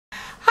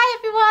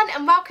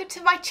and welcome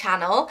to my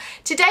channel.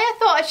 Today I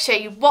thought I'd show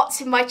you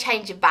what's in my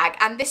changing bag,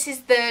 and this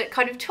is the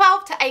kind of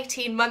 12 to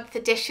 18 month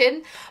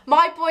edition.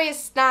 My boy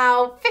is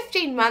now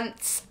 15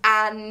 months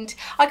and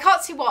I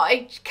can't see what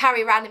I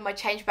carry around in my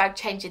change bag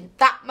changing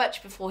that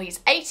much before he's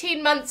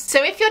 18 months.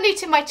 So if you're new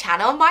to my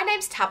channel, my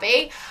name's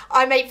Tabby.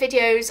 I make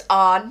videos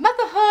on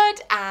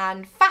motherhood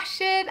and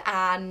fashion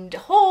and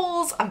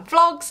hauls and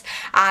vlogs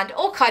and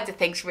all kinds of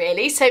things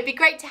really. So it'd be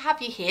great to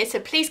have you here, so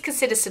please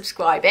consider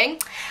subscribing.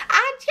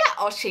 And yeah,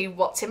 I'll show you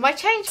what's in my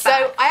change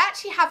bag. So I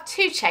actually have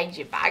two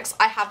changing bags.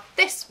 I have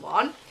this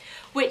one,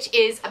 which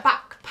is a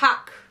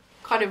backpack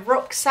kind of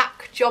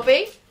rucksack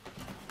jobby.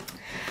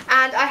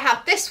 And I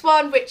have this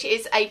one, which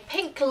is a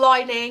pink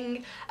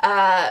lining,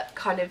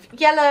 kind of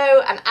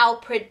yellow and owl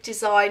print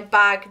design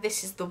bag.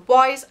 This is the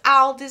Wise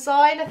Owl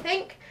design, I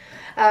think.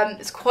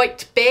 It's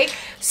quite big.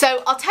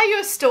 So I'll tell you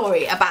a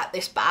story about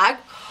this bag.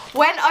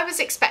 When I was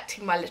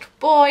expecting my little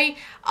boy,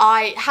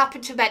 I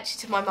happened to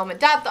mention to my mum and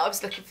dad that I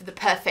was looking for the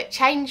perfect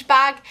change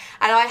bag,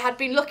 and I had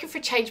been looking for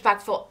a change bag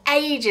for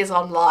ages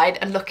online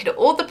and looking at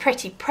all the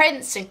pretty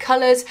prints and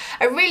colours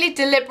and really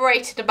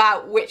deliberated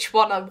about which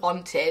one I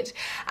wanted,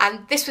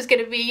 and this was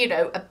going to be, you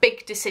know, a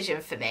big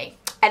decision for me.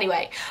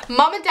 Anyway,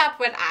 mum and dad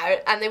went out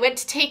and they went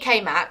to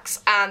TK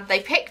Maxx and they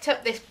picked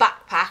up this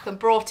backpack and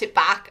brought it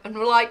back and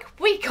were like,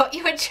 we got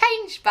you a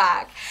change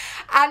bag.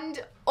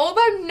 And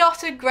although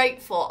not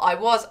ungrateful, I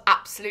was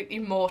absolutely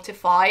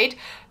mortified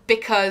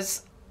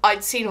because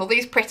I'd seen all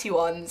these pretty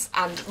ones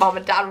and mum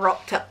and dad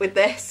rocked up with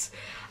this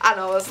and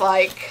I was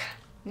like,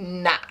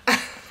 nah,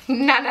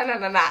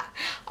 nah,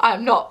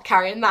 I'm not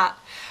carrying that.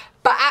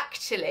 But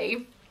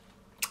actually,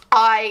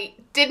 I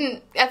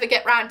didn't ever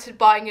get round to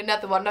buying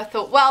another one. I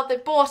thought, well,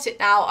 they've bought it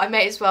now, I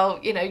may as well,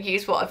 you know,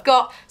 use what I've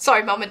got.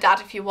 Sorry, mum and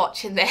dad, if you're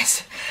watching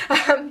this.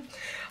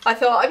 I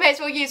thought I may as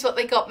well use what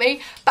they got me,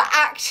 but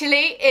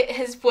actually it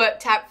has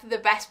worked out for the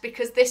best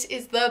because this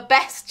is the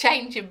best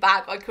changing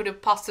bag I could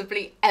have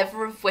possibly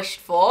ever have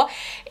wished for.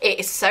 It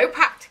is so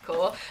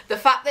practical. The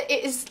fact that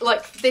it is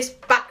like this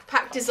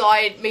backpack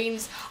design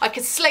means I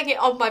can sling it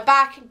on my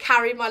back and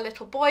carry my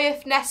little boy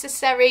if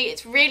necessary.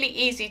 It's really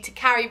easy to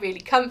carry, really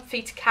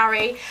comfy to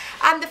carry,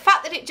 and the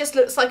fact that it just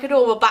looks like a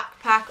normal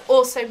backpack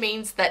also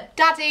means that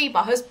Daddy,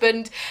 my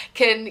husband,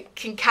 can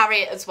carry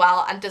it as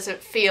well and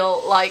doesn't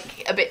feel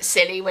like a bit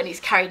silly when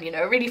he's carrying, you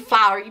know, a really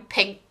flowery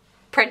pink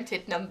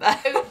printed number.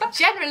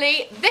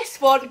 Generally,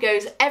 this one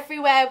goes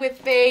everywhere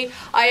with me.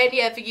 I only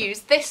ever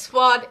use this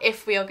one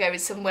if we are going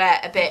somewhere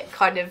a bit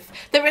kind of,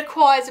 that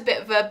requires a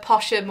bit of a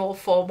posher, more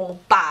formal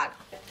bag.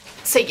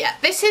 So yeah,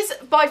 this is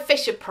by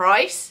Fisher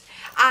Price.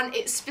 And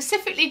it's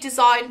specifically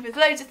designed with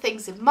loads of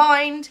things in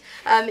mind.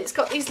 It's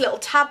got these little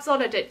tabs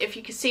on. I don't know if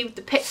you can see with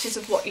the pictures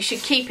of what you should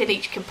keep in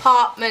each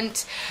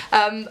compartment.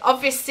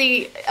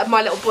 Obviously,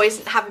 my little boy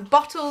isn't having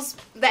bottles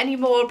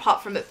anymore,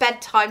 apart from at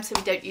bedtime, so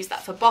we don't use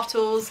that for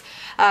bottles.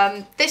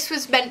 This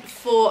was meant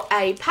for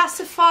a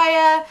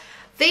pacifier.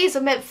 These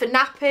are meant for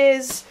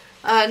nappies.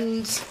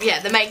 And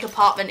yeah, the main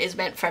compartment is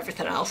meant for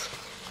everything else.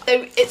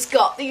 So it's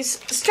got these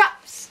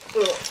straps.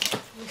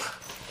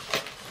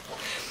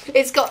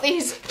 It's got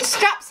these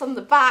straps on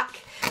the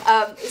back.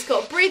 It's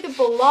got a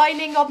breathable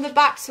lining on the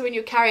back, so when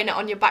you're carrying it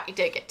on your back you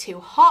don't get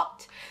too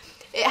hot.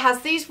 It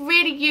has these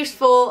really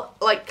useful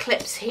like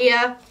clips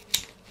here,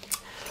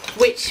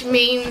 which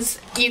means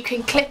you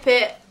can clip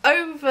it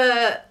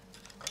over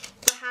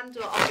the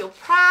handle of your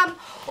pram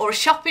or a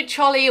shopping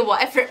trolley or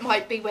whatever it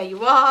might be where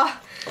you are.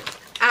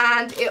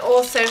 And it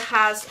also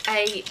has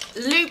a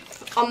loop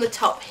on the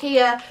top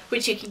here,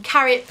 which you can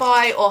carry it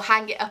by or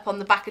hang it up on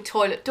the back of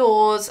toilet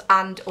doors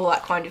and all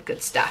that kind of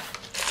good stuff.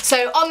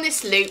 So on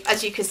this loop,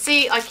 as you can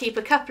see, I keep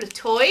a couple of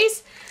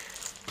toys.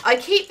 I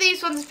keep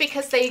these ones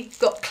because they've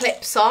got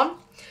clips on.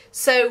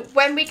 So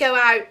when we go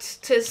out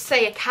to,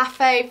 say, a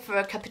cafe for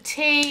a cup of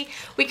tea,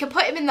 we can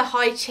put him in the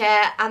high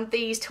chair and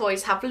these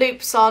toys have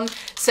loops on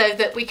so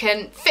that we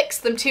can fix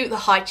them to the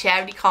high chair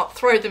and you can't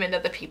throw them in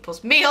other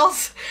people's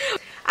meals.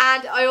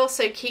 And I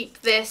also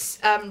keep this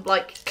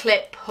like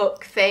clip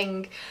hook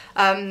thing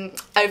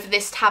over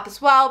this tab as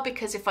well,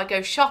 because if I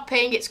go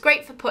shopping, it's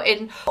great for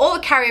putting all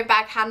the carrier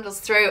bag handles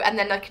through, and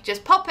then I can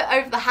just pop it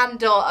over the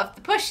handle of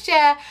the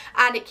pushchair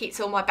and it keeps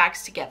all my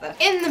bags together.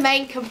 In the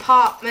main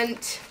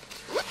compartment,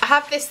 I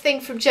have this thing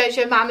from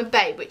Jojo Mam and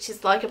Babe, which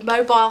is like a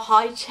mobile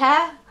high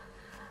chair,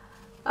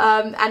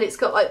 and it's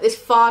got like this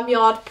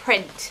farmyard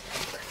print.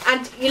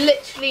 And you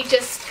literally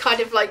just kind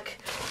of like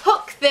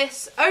hook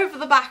this over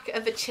the back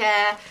of a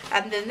chair,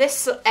 and then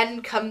this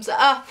end comes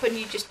up and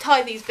you just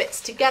tie these bits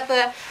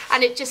together,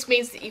 and it just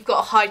means that you've got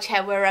a high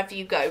chair wherever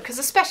you go, because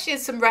especially in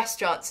some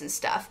restaurants and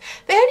stuff,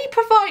 they only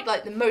provide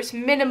like the most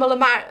minimal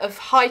amount of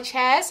high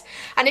chairs,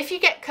 and if you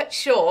get cut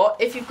short,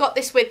 if you've got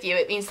this with you,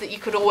 it means that you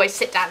could always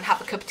sit down and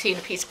have a cup of tea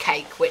and a piece of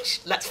cake,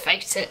 which, let's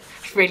face it,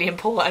 is really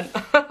important.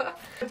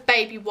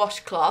 Baby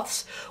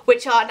washcloths,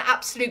 which are an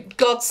absolute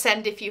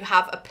godsend if you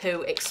have a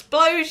poo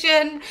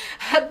explosion.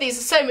 These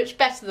are so much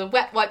better than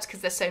wet wipes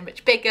because they're so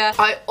much bigger.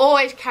 I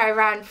always carry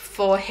around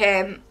for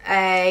him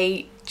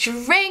a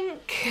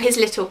drink, his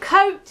little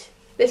coat,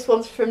 This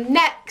one's from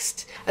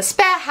Next. A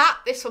spare hat.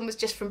 This one was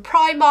just from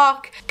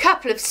Primark.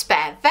 Couple of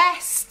spare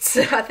vests.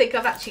 I think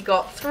I've actually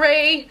got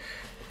three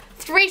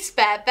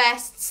spare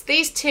vests.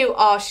 These two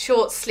are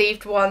short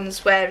sleeved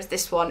ones, whereas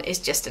this one is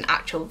just an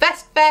actual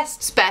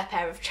vest. Spare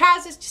pair of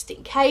trousers just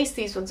in case.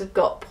 These ones have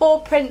got paw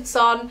prints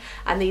on,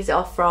 and these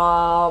are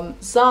from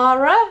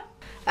Zara.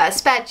 A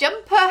spare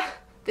jumper.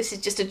 This is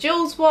just a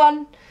Jules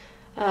one.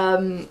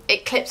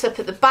 It clips up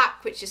at the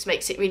back, which just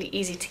makes it really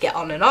easy to get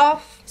on and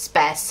off.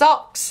 Spare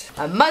socks,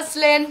 a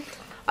muslin.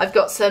 I've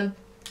got some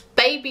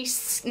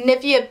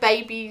Nivea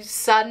baby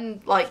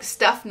sun like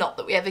stuff, not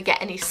that we ever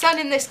get any sun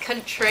in this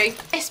country.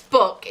 This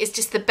book is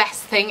just the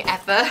best thing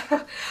ever.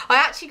 I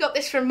actually got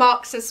this from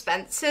Marks and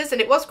Spencer's,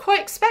 and it was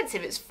quite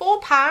expensive. It's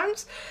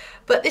 £4,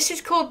 but this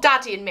is called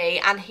Daddy and Me,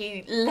 and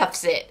he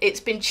loves it. It's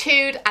been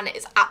chewed and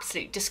it's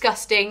absolutely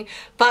disgusting,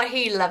 but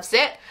he loves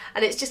it.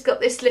 And it's just got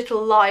this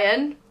little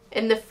lion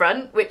in the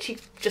front, which you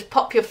just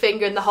pop your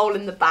finger in the hole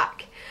in the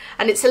back,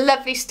 and it's a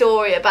lovely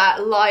story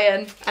about a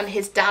lion and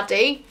his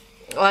daddy,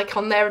 like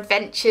on their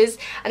adventures,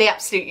 and he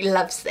absolutely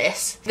loves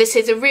this. This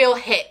is a real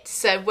hit,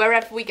 so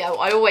wherever we go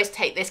I always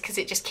take this because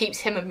it just keeps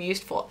him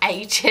amused for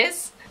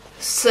ages.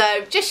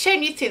 So just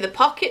showing you through the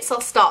pockets, I'll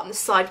start on the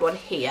side one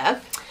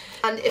here.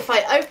 And if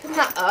I open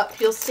that up,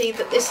 you'll see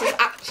that this is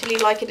actually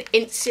like an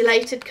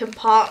insulated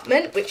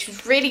compartment, which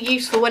was really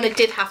useful when I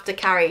did have to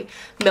carry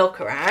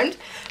milk around.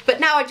 But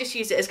now I just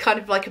use it as kind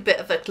of like a bit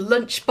of a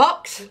lunch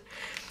box.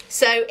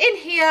 So in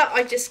here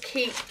I just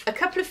keep a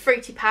couple of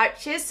fruity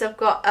pouches. So I've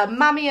got a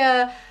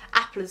Mamia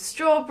apple and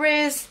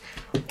strawberries.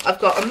 I've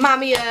got a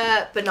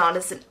Mamia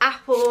bananas and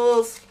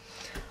apples.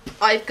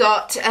 I've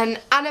got an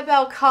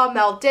Annabelle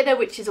caramel dinner,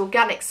 which is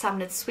organic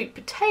salmon and sweet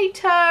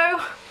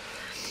potato.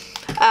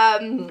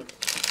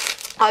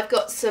 I've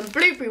got some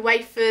blueberry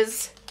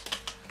wafers,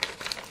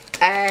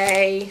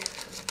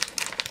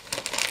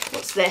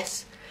 what's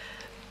this?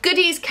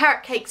 Goodies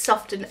carrot cake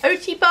soft and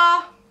oaty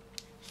bar,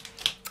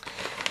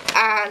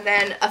 and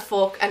then a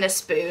fork and a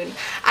spoon.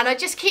 And I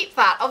just keep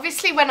that.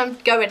 Obviously when I'm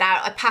going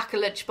out I pack a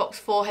lunchbox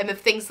for him of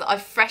things that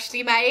I've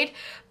freshly made,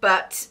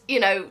 but you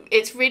know,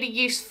 it's really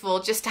useful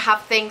just to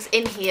have things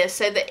in here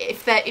so that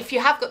if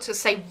you have got to,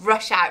 say,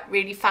 rush out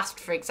really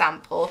fast, for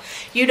example,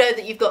 you know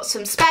that you've got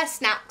some spare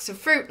snacks and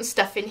fruit and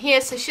stuff in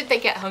here, so should they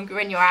get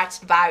hungry and you're out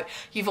and about,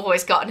 you've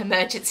always got an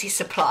emergency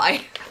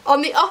supply.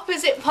 On the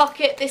opposite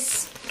pocket,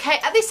 this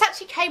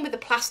actually came with a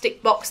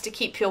plastic box to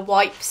keep your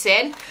wipes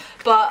in,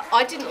 but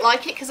I didn't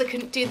like it because I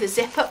couldn't do the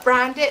zip up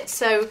round it,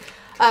 so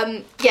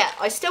yeah,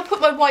 I still put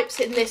my wipes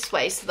in this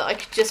way so that I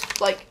could just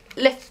like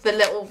lift the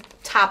little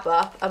tab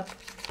up and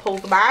pull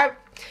them out,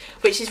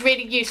 which is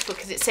really useful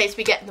because it saves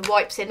me getting the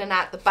wipes in and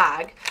out the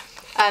bag,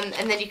 and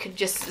then you can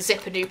just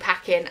zip a new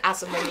pack in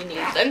as and when you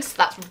need them, so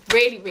that's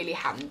really, really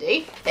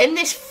handy. In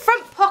this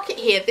front pocket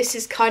here, this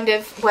is kind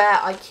of where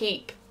I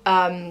keep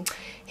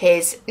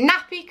his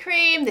nappy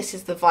cream. This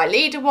is the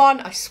Vileda one.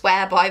 I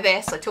swear by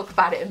this, I talk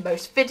about it in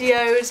most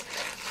videos.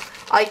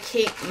 I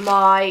keep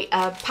my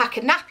pack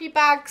of nappy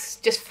bags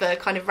just for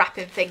kind of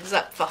wrapping things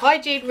up for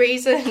hygiene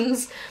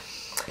reasons.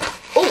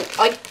 Oh,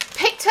 I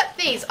picked up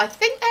these. I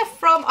think they're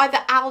from either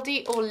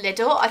Aldi or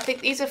Lidl. I think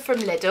these are from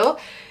Lidl.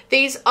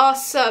 These are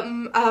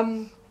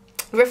some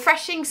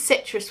refreshing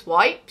citrus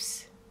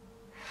wipes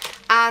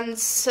and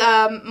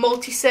some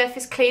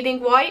multi-surface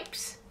cleaning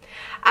wipes.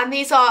 And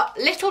these are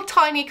little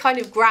tiny kind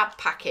of grab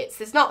packets.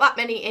 There's not that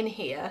many in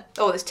here.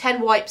 Oh, there's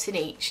 10 wipes in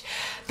each.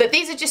 But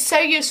these are just so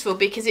useful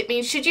because it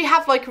means should you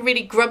have like a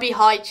really grubby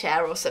high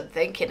chair or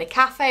something in a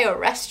cafe or a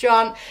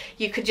restaurant,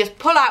 you could just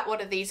pull out one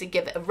of these and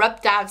give it a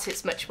rub down so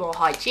it's much more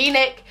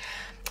hygienic.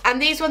 And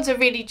these ones are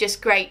really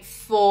just great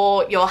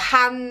for your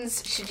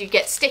hands should you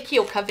get sticky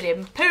or covered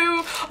in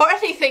poo or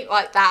anything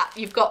like that.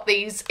 You've got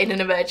these in an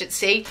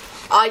emergency.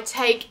 I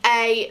take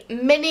a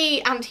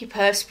mini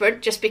antiperspirant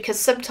just because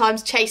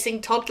sometimes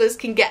chasing toddlers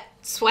can get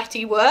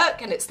sweaty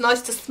work and it's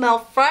nice to smell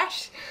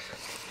fresh.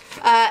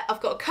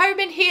 I've got a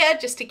comb in here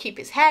just to keep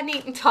his hair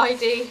neat and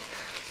tidy.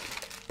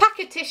 Pack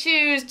of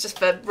tissues just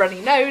for runny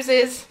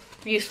noses,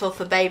 useful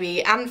for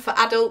baby and for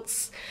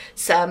adults.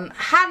 Some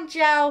hand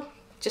gel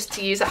just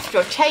to use after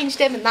I've changed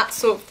him and that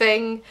sort of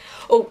thing.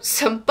 Oh,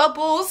 some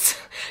bubbles.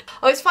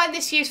 I always find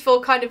this useful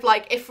kind of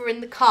like if we're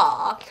in the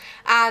car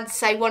and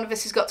say one of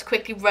us has got to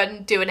quickly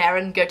run, do an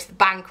errand, go to the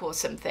bank or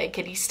something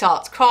and he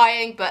starts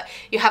crying but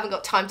you haven't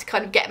got time to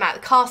kind of get him out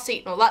of the car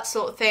seat and all that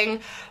sort of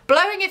thing.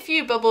 Blowing a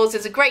few bubbles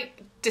is a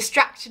great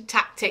distraction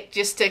tactic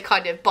just to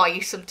kind of buy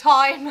you some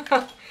time.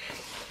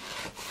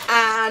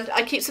 And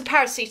I keep some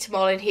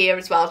paracetamol in here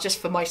as well just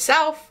for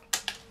myself.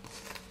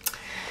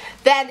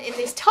 Then in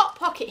this top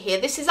pocket here,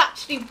 this is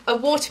actually a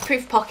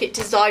waterproof pocket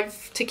designed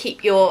to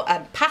keep your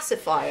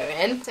pacifier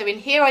in. So in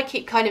here I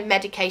keep kind of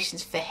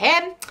medications for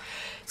him.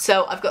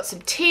 So I've got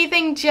some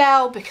teething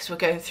gel because we're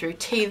going through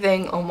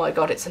teething. Oh my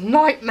god, it's a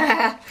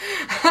nightmare.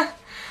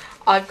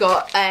 I've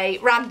got a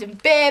random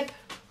bib,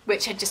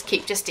 which I just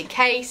keep just in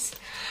case.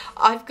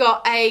 I've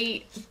got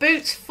a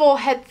Boots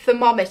forehead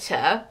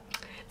thermometer.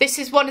 This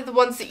is one of the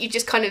ones that you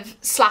just kind of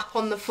slap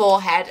on the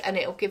forehead and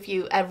it'll give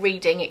you a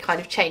reading. It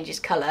kind of changes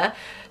colour,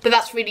 but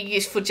that's really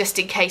useful just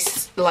in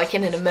case, like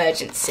in an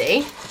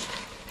emergency.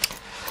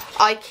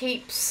 I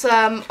keep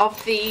some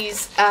of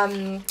these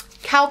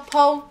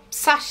Calpol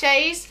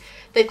sachets.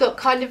 They've got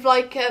kind of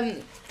like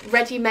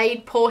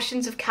ready-made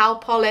portions of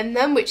Calpol in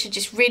them, which are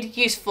just really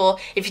useful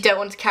if you don't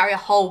want to carry a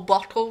whole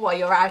bottle while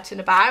you're out and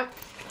about.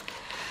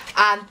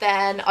 And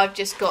then I've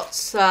just got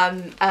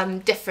some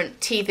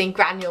different teething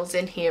granules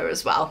in here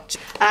as well.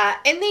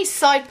 In these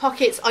side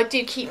pockets I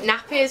do keep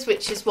nappies,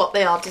 which is what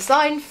they are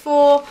designed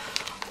for.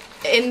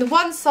 In the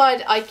one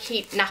side I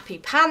keep nappy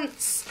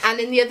pants, and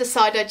in the other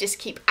side I just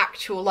keep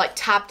actual like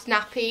tabbed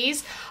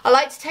nappies. I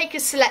like to take a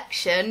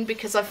selection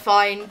because I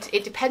find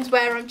it depends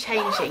where I'm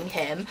changing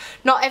him.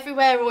 Not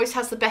everywhere always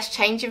has the best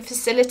changing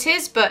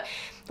facilities, but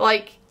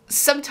like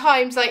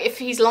sometimes, like if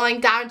he's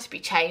lying down to be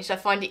changed, I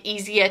find it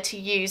easier to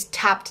use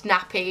tabbed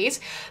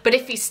nappies, but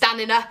if he's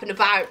standing up and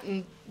about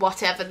and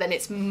whatever, then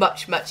it's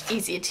much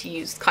easier to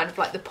use kind of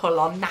like the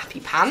pull-on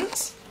nappy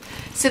pants.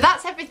 So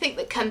that's everything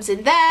that comes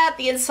in there.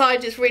 The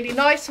inside is really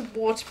nice and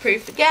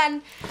waterproof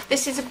again.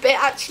 This has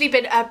actually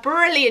been a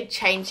brilliant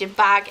changing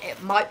bag.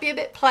 It might be a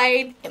bit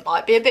plain, it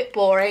might be a bit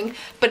boring,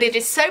 but it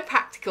is so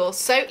practical,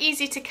 so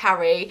easy to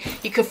carry.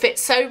 You can fit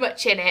so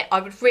much in it. I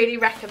would really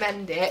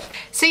recommend it.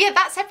 So yeah,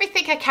 that's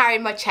everything I carry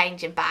in my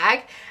changing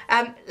bag.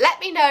 Let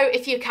me know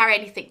if you carry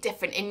anything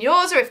different in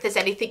yours, or if there's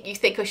anything you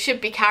think I should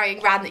be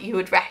carrying around that you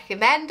would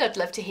recommend. I'd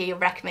love to hear your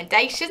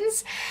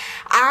recommendations.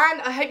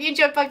 And I hope you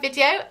enjoyed my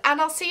video, and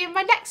I'll see you in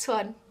my next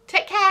one.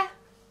 Take care.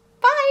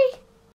 Bye.